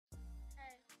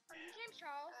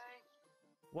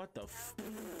What the f?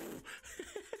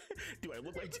 Do I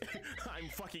look like I'm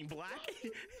fucking black?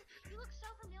 You look so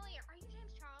familiar. Are you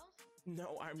James Charles?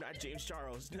 No, I'm not James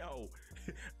Charles. No. Oh,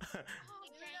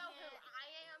 you know who I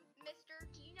am, mister?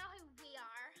 Do you know who we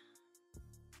are?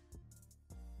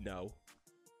 No.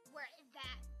 We're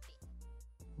that big.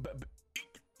 But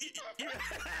you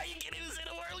can't even say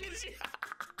the word. Look at you.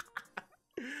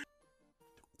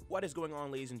 What is going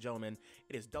on, ladies and gentlemen?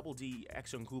 It is Double-D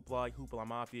X Young Hoopla, Hoopla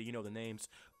Mafia, you know the names.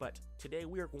 But today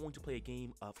we are going to play a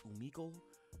game of Omegle.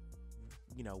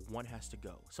 You know, one has to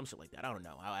go. Some shit like that. I don't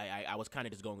know. I was kind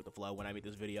of just going with the flow when I made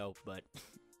this video, but...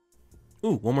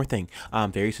 Ooh, one more thing.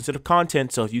 Very sensitive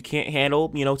content, so if you can't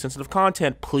handle, you know, sensitive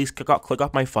content, please click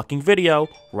off my fucking video.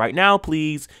 Right now,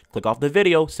 please. Click off the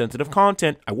video. Sensitive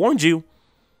content. I warned you.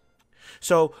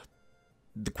 So...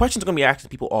 the questions I'm going to be asking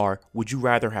people are, would you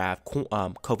rather have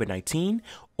COVID-19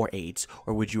 or AIDS?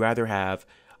 Or would you rather have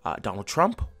Donald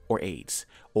Trump or AIDS?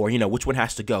 Or, you know, which one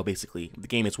has to go, basically. The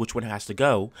game is which one has to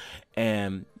go.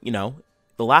 And, you know,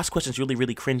 the last question is really,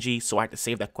 really cringy, so I have to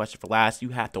save that question for last. You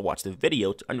have to watch the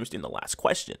video to understand the last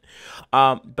question.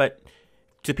 But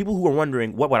to people who are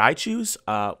wondering, what would I choose?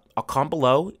 I'll comment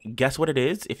below. Guess what it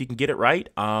is. If you can get it right,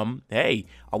 hey,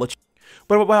 I'll let you.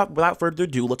 But without further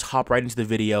ado, let's hop right into the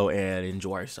video and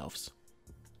enjoy ourselves.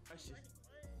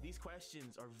 These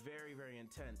questions are very, very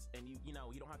intense, and you know,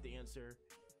 you don't have to answer.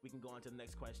 We can go on to the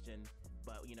next question,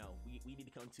 but you know, we need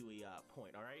to come to a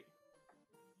point. All right.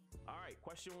 All right.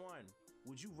 Question one: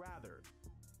 Would you rather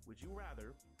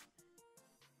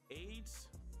AIDS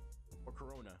or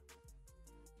Corona?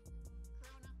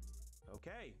 Corona.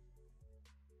 Okay.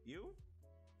 You?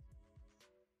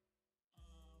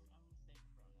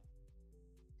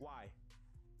 Why?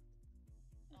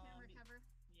 You can recover.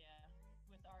 Yeah,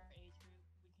 with our age group,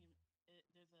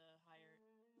 there's a higher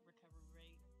recovery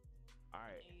rate. All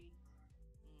right. AIDS.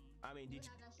 I mean, You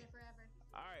have that shit forever.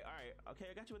 All right. Okay,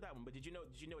 I got you with that one. But did you know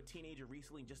a teenager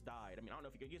recently just died? I mean, I don't know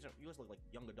if you guys look like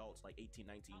young adults, like 18,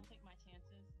 19. I'll take my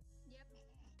chances. Yep.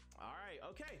 All right.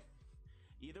 Okay.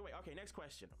 Either way. Okay. Next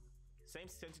question. Same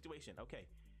situation. Okay.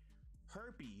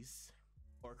 Herpes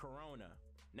or Corona?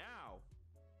 Now.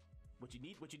 What you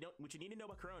need to know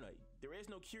about Corona, there is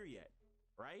no cure yet,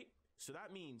 right? So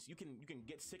that means you can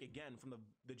get sick again from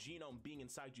the genome being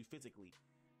inside you physically.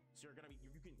 So you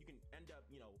can end up,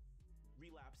 you know,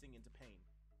 relapsing into pain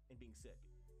and being sick.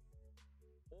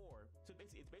 Or so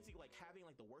it's basically like having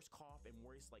like the worst cough and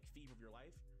worst like fever of your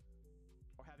life,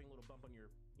 or having a little bump on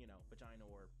your, you know, vagina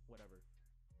or whatever.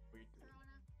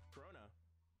 Corona.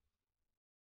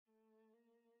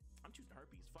 I'm choosing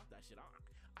herpes. Fuck that shit.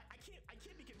 I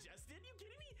can't be congested. You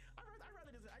kidding me? I'd rather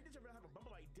just have a bump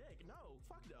on my dick. No,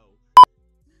 fuck no.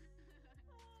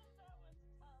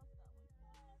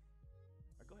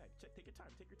 Right, go ahead. Take your time.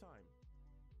 Take your time.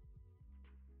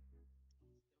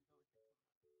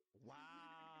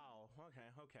 Wow.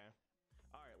 Okay.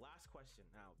 All right. Last question.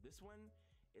 Now this one,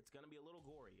 it's gonna be a little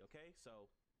gory. Okay, so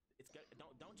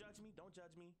don't judge me. Don't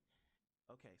judge me.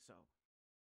 Okay, so.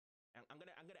 And I'm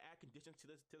gonna add conditions to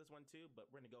this one too, but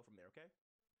we're gonna go from there, okay?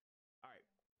 All right.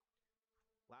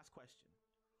 Last question.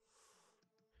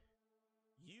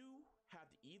 You have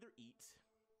to either eat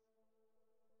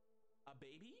a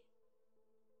baby,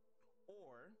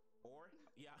 or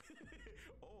yeah,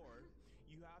 or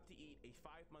you have to eat a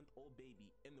 5-month-old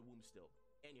baby in the womb still,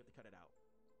 and you have to cut it out.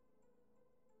 So either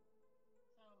wait.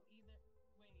 Hold on,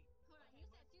 you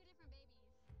said two different babies.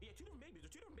 Yeah, two different babies. They're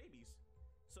two different babies.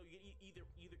 So you can either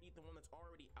eat the one that's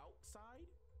already outside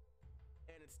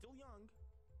and it's still young,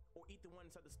 or eat the one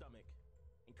inside the stomach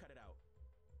and cut it out.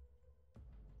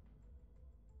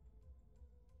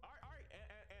 All right.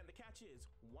 And the catch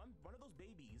is one of those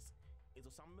babies is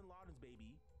Osama bin Laden's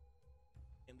baby,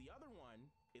 and the other one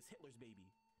is Hitler's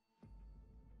baby.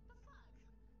 The fuck?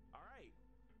 All right.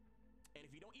 And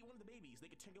if you don't eat one of the babies, they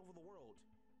could take over the world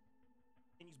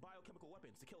and use biochemical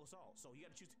weapons to kill us all. So you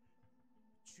got to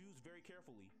choose very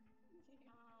carefully.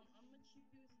 I'm gonna choose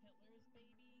Hitler's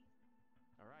baby.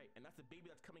 All right, and that's the baby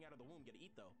that's coming out of the womb. You gotta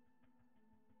eat though.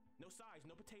 No sides,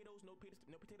 no potatoes, no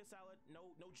potato salad,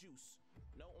 no juice,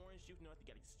 no orange juice, nothing.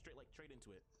 You gotta straight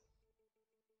into it.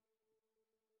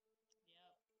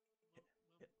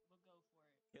 Yep. We'll go for it.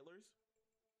 Hitler's.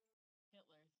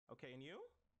 Okay, and you?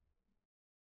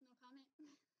 No comment.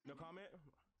 No comment.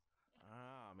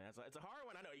 Ah, man, it's a hard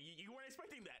one. I know you weren't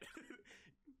expecting that.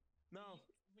 No.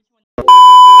 Which one?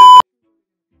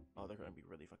 Oh, they're gonna be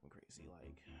really fucking crazy.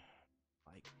 Like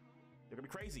they're gonna be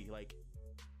crazy. Like,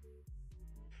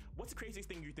 what's the craziest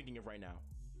thing you're thinking of right now?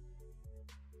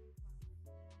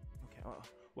 Okay.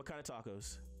 What kind of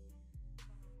tacos?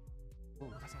 Ooh,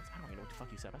 that sounds, I don't even know what the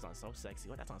fuck you said. That sounds so sexy.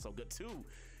 What? That sounds so good too.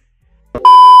 All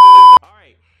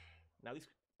right. Now, this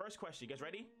first question. You guys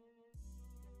ready?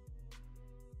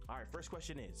 All right. First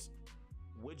question is: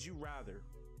 would you rather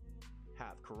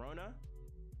have Corona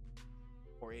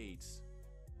or AIDS?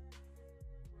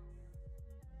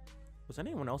 Was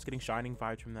anyone else getting shining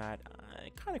vibes from that?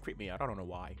 It kind of creeped me out. I don't know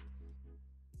why.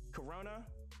 Corona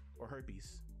or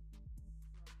herpes?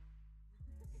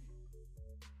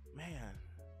 Man,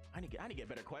 I need to get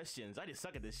better questions. I just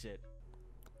suck at this shit.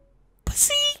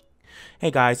 Pussy.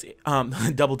 Hey guys,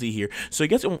 Double D here. So you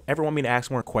guys ever want me to ask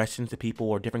more questions to people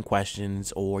or different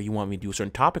questions, or you want me to do a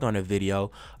certain topic on a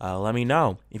video, let me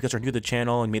know. If you guys are new to the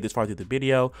channel and made this far through the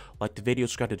video, like the video,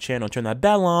 subscribe to the channel, and turn that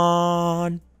bell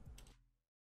on.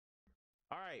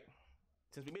 All right,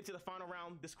 since we made it to the final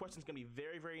round, this question's gonna be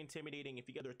very, very intimidating. If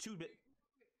you get there are two bit.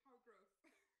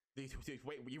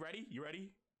 Wait, you ready? You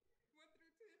ready?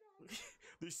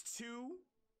 There's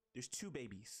two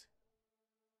babies.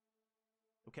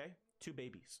 Okay? 2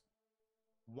 babies.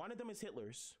 One of them is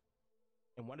Hitler's,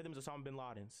 and one of them is Osama bin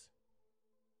Laden's.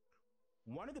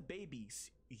 One of the babies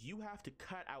you have to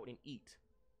cut out and eat.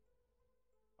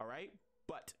 All right?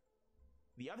 But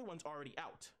the other one's already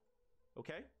out.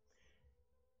 Okay?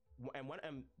 And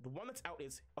the one that's out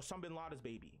is Osama bin Laden's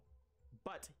baby.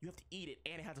 But you have to eat it,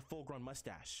 and it has a full-grown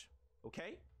mustache.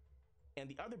 Okay? And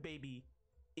the other baby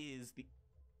is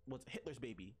Hitler's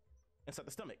baby inside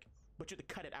the stomach. But you have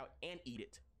to cut it out and eat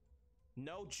it.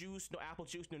 No juice, no apple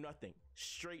juice, no nothing.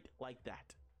 Straight like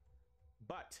that.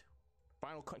 But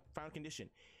final condition: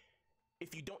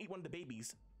 if you don't eat one of the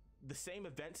babies, the same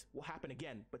event will happen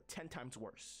again, but 10 times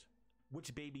worse.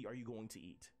 Which baby are you going to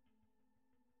eat?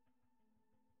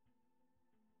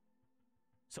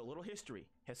 So, little history: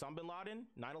 Osama bin Laden,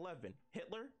 9/11,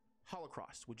 Hitler,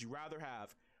 Holocaust. Would you rather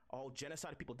have all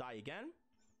genocide people die again,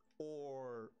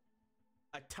 or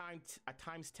a times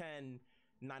 10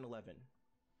 9/11?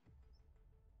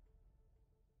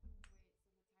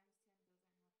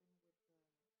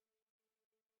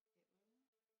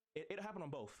 It'll happen on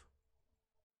both,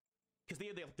 because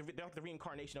they're the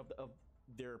reincarnation of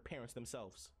their parents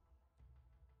themselves.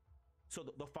 So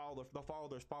they'll follow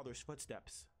their father's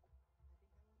footsteps.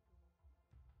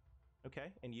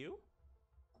 Okay, and you?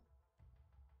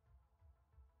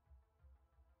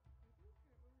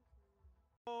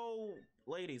 Oh,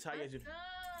 ladies, how you guys doing?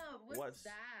 What's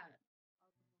that?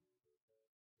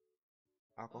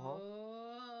 Alcohol?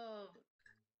 Oh.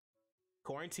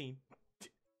 Quarantine.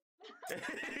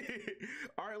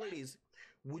 All right, ladies,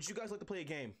 would you guys like to play a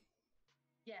game?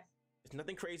 Yes. It's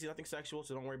nothing crazy, nothing sexual,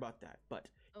 so don't worry about that. But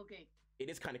okay, it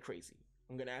is kind of crazy.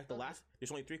 I'm gonna ask the last.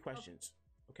 There's only 3 questions.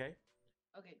 Okay.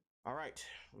 Okay. All right.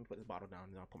 Let me put this bottle down,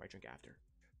 and then I'll put my drink after.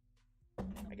 I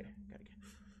gotta get.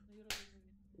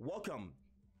 Welcome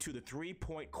to the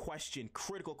 3-point question,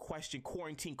 critical question,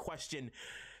 quarantine question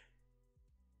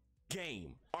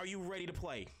game. Are you ready to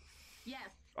play? Yes.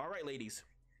 All right, ladies.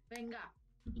 Venga.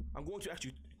 I'm going to ask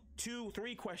you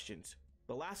 3 questions.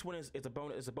 The last one is a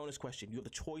bonus question. You have the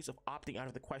choice of opting out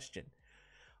of the question.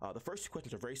 The first 2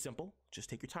 questions are very simple. Just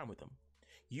take your time with them.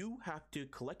 You have to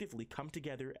collectively come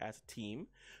together as a team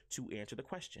to answer the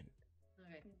question.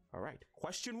 Okay. All right.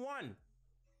 Question 1.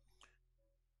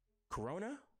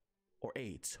 Corona or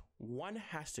AIDS? One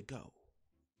has to go.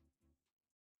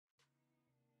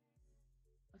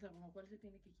 O sea, como cuál se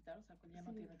tiene que quitar, o sea, cuál ya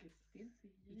no tiene que existir.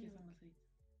 ¿Y qué son los AIDS?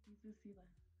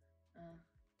 Ah,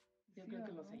 yo creo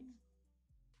que los AIDS.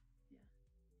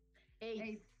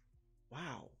 AIDS.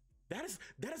 Wow. That is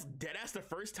dead ass the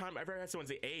first time I've ever had someone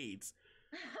say AIDS.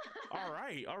 All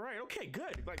right. Okay,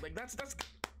 good. Like that's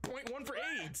point 1 for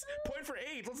AIDS. Point for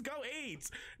AIDS. Let's go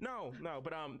AIDS. No,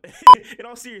 but in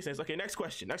all seriousness, okay, next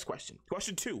question.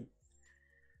 Question 2.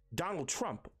 Donald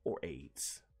Trump or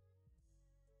AIDS?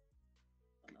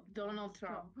 Donald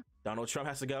Trump. Donald Trump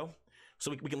has to go, so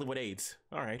we can live with AIDS.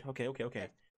 All right. Okay.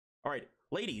 All right,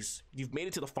 ladies, you've made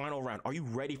it to the final round. Are you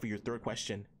ready for your 3rd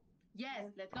question?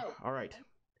 Yes, let's go. All right.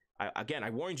 I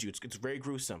warned you. It's very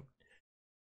gruesome.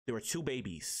 There are 2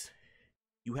 babies.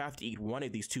 You have to eat one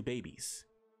of these 2 babies.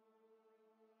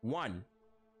 One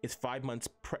is 5 months.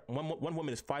 One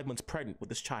woman is 5 months pregnant with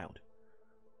this child,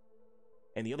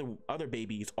 and the other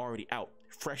baby is already out,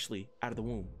 freshly out of the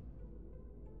womb.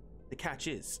 The catch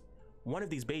is, both of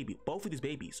these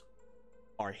babies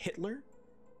are Hitler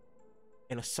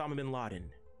and Osama bin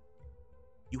Laden.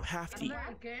 You have to eat.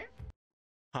 Okay.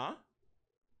 Huh?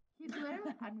 Hitler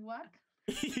and what?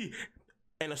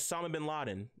 And Osama bin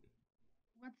Laden.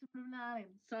 What's the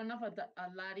name? Son of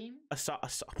Aladdin.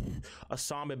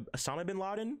 Osama bin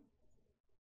Laden.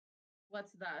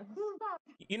 What's that?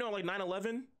 You know, like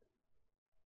 9/11.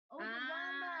 Oh, the one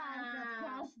that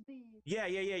crashed the.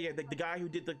 Yeah. The guy who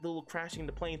did the little crashing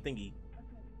the plane thingy. Okay.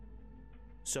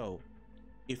 So,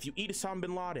 if you eat Osama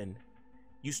bin Laden,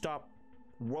 you stop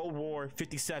World War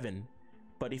 57.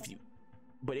 But if you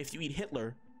eat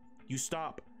Hitler, you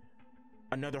stop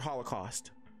another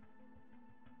Holocaust.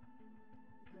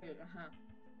 Uh-huh.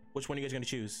 Which one are you guys gonna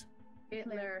choose?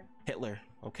 Hitler. Hitler.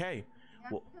 Okay. Yeah,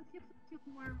 Well- because he took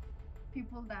more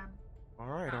people than All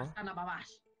right. Hassan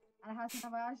Ababash. and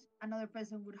Hassan Abbas. Another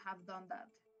person would have done that.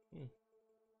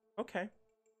 Okay.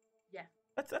 Yeah.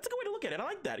 That's a good way to look at it. I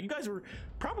like that. You guys were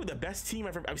probably the best team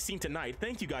I've seen tonight.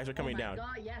 Thank you guys for coming down. Oh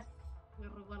my God, yes.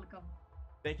 You're welcome.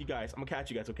 Thank you guys. I'm gonna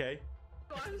catch you guys. Okay.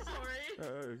 Oh, I'm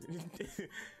sorry.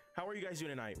 How are you guys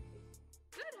doing tonight?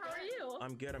 Good. How are you?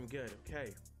 I'm good.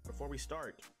 Okay. Before we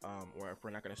start, or if we're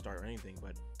not gonna start or anything,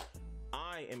 but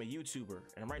I am a YouTuber,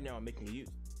 and right now I'm making a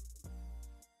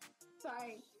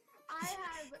Sorry. I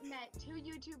have met 2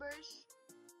 YouTubers.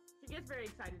 She gets very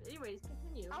excited. Anyways,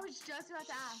 continue. I was just about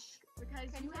to ask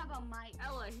because you have a mic.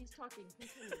 Ella, he's talking.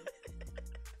 Continue.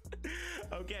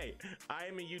 Okay, I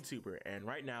am a YouTuber, and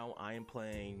right now I am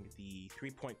playing the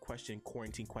 3-point quarantine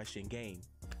question game.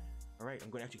 All right, I'm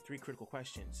going to ask you 3 critical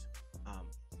questions.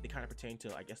 They kind of pertain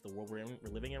to, I guess, the world we're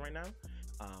living in right now.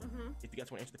 If you guys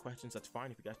want to answer the questions, that's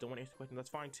fine. If you guys don't want to answer the questions, that's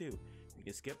fine too. You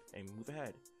can skip and move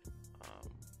ahead.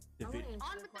 I wanna answer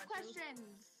On the with the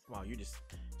questions. Wow,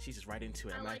 she's just right into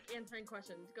it. I like answering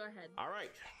questions. Go ahead. All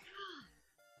right.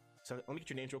 So let me get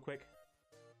your names real quick.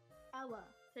 Ella.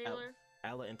 Taylor.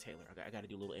 Ella and Taylor. I got to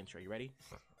do a little intro. You ready?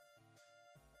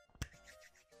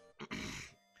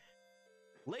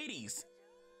 Ladies.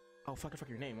 Oh, fuck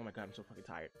your name. Oh my God, I'm so fucking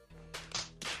tired.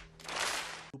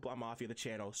 Hoopla Mafia, the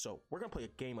channel. So we're gonna play a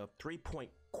game of 3-point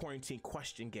quarantine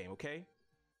question game. Okay?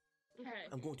 Okay.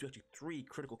 I'm going to ask you 3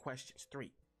 critical questions.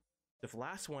 3. The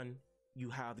last one, you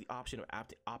have the option of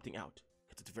opting out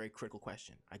because it's a very critical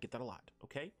question. I get that a lot.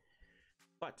 Okay?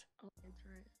 But I'll answer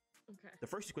it. Okay. the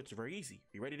first 2 questions are very easy.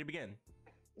 Are you ready to begin?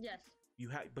 Yes.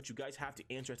 But you guys have to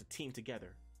answer as a team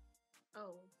together.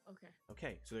 Oh, okay.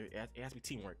 Okay, so it has to be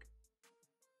teamwork.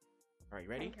 All right,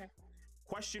 ready? Okay.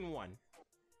 Question 1.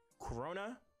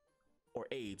 Corona or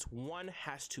AIDS? One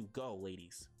has to go,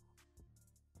 ladies.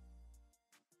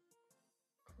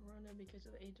 Corona, because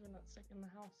of the AIDS, we're not stuck in the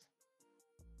house.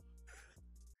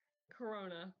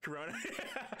 Corona. Corona?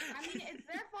 I mean, it's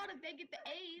their fault if they get the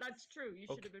AIDS. That's true. You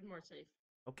should have been more safe.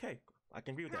 Okay, I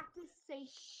can agree with that. Practice safe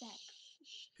sex.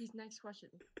 He's next question.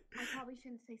 I probably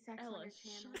shouldn't say sex Ella, on your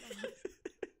channel.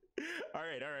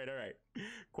 All right.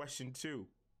 Question 2.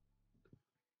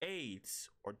 AIDS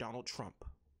or Donald Trump?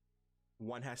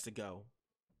 One has to go.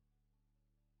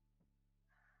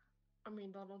 I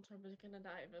mean, Donald Trump is gonna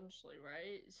die eventually,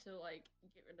 right? So, like,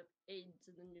 get rid of AIDS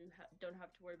and then you don't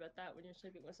have to worry about that when you're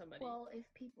sleeping with somebody. Well,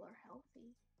 if people are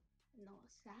healthy and they'll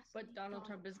assassinate. But Donald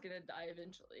Trump is gonna die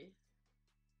eventually.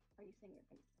 Are you saying you're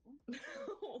gonna kill him?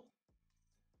 No.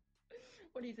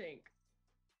 What do you think?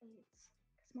 AIDS.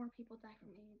 Because more people die from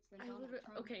AIDS than Donald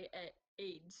Trump. Okay,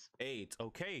 AIDS. AIDS.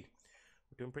 Okay.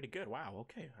 We're doing pretty good. Wow.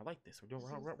 Okay. I like this. We're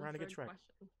on a good track.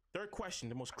 Question. Third question,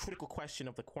 the most critical question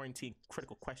of the quarantine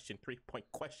critical question 3-point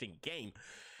question game.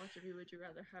 Which of you would you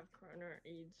rather have, Corona or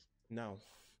AIDS? No.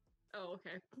 Oh,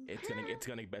 okay. It's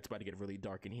about to get really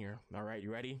dark in here. All right,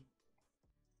 you ready?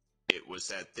 It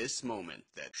was at this moment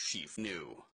that she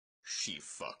knew she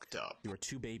fucked up. There are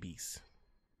 2 babies.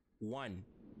 One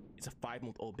is a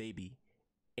 5-month-old baby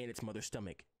in its mother's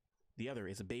stomach. The other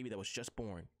is a baby that was just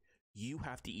born. You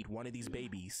have to eat one of these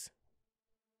babies.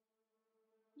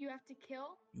 You have to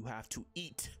kill? You have to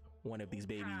eat one of these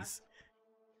babies.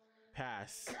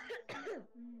 Pass.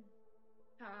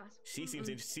 Pass. She seems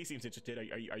interested.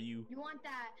 Are you? You want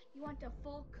that? You want the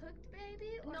full cooked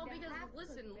baby? Or No, the because half-cooked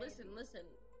listen.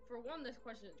 baby? For 1, this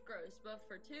question is gross, but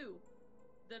for 2,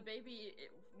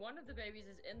 one of the babies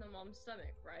is in the mom's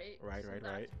stomach, right? Right.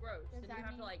 That's gross. Does And that you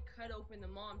have to mean- like cut open the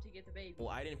mom to get the baby. Well,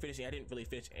 I didn't really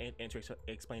finish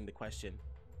explaining the question.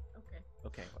 Okay.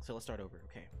 Okay, so let's start over.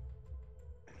 Okay.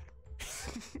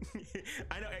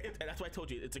 I know. That's why I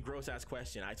told you it's a gross ass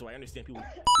question. So I understand people.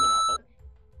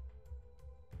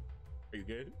 Are you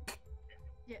good?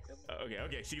 Yes.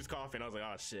 Okay. She was coughing. I was like,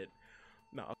 oh shit.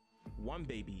 No. One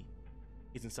baby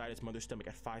is inside its mother's stomach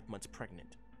at 5 months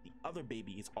pregnant. The other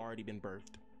baby has already been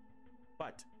birthed.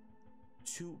 But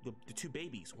the 2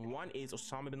 babies, one is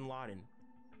Osama bin Laden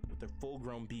with a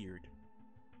full-grown beard.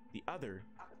 The other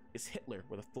is Hitler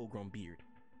with a full-grown beard.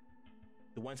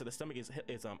 The one inside the stomach is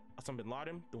Osama bin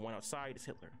Laden. The one outside is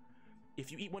Hitler.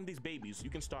 If you eat one of these babies, you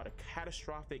can start a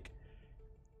catastrophic,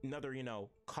 another,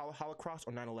 Holocaust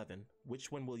or 9/11.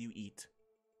 Which one will you eat?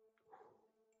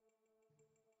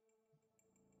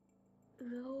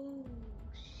 No,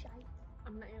 shite.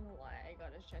 I'm not gonna lie, I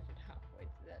got distracted halfway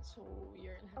through that, so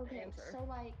you're gonna have to Okay, answer. so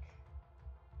like,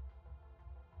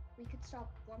 we could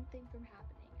stop one thing from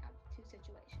happening out of two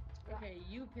situations. Right? Okay,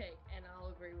 you pick, and I'll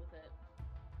agree with it.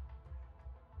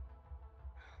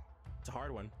 It's a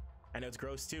hard one. I know it's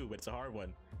gross too, but it's a hard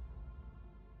one.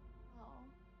 Well,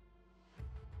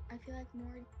 I feel like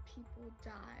more people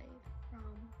died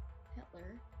from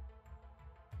Hitler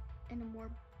in a more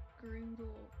brutal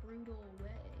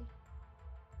way.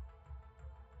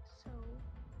 So,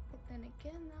 but then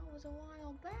again, that was a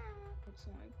while back. It's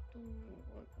like,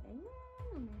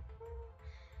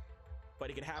 But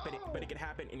it could happen. But it could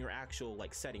happen in your actual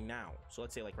like setting now. So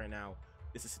let's say like right now,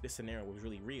 this scenario was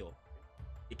really real.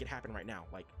 It could happen right now.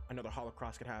 Like another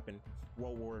Holocaust could happen.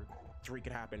 World War III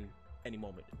could happen any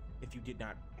moment if you did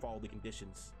not follow the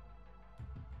conditions.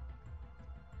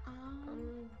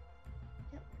 Hitler.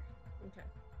 Okay.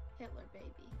 Hitler, baby.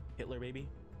 Hitler, baby.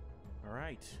 All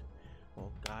right.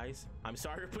 Well, guys, I'm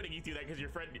sorry for putting you through that because your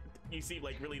friend, you seem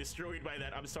like really destroyed by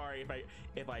that. I'm sorry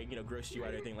if I grossed you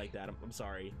out or anything like that. I'm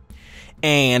sorry.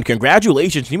 And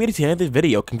congratulations, you made it to the end of this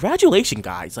video. Congratulations,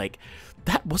 guys. Like,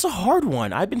 that was a hard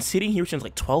one. I've been sitting here since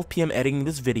like 12 p.m. editing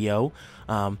this video.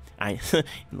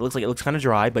 It looks kind of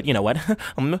dry, but you know what?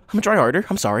 I'm a try harder.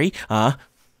 I'm sorry.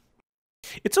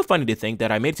 It's so funny to think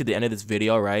that I made it to the end of this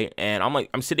video, right? And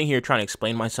I'm sitting here trying to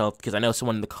explain myself because I know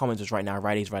someone in the comments is right now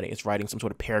writing some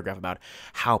sort of paragraph about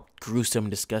how gruesome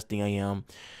and disgusting I am.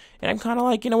 And I'm kind of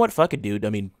like, you know what? Fuck it, dude. I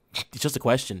mean, it's just a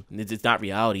question. It's not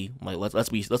reality. Like, let's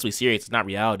be serious. It's not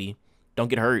reality. Don't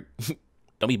get hurt.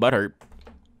 Don't be butthurt.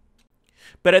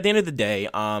 But at the end of the day,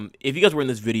 if you guys were in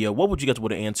this video, what would you guys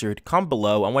would have answered? Comment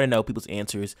below. I want to know people's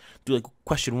answers. Do like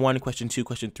question 1, question 2,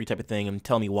 question 3 type of thing, and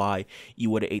tell me why you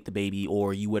would have ate the baby,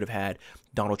 or you would have had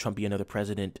Donald Trump be your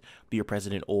president,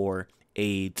 or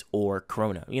AIDS or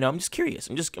Corona. You know, I'm just curious.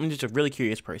 I'm just a really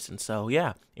curious person. So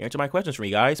yeah, answer my questions for me,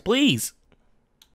 guys, please.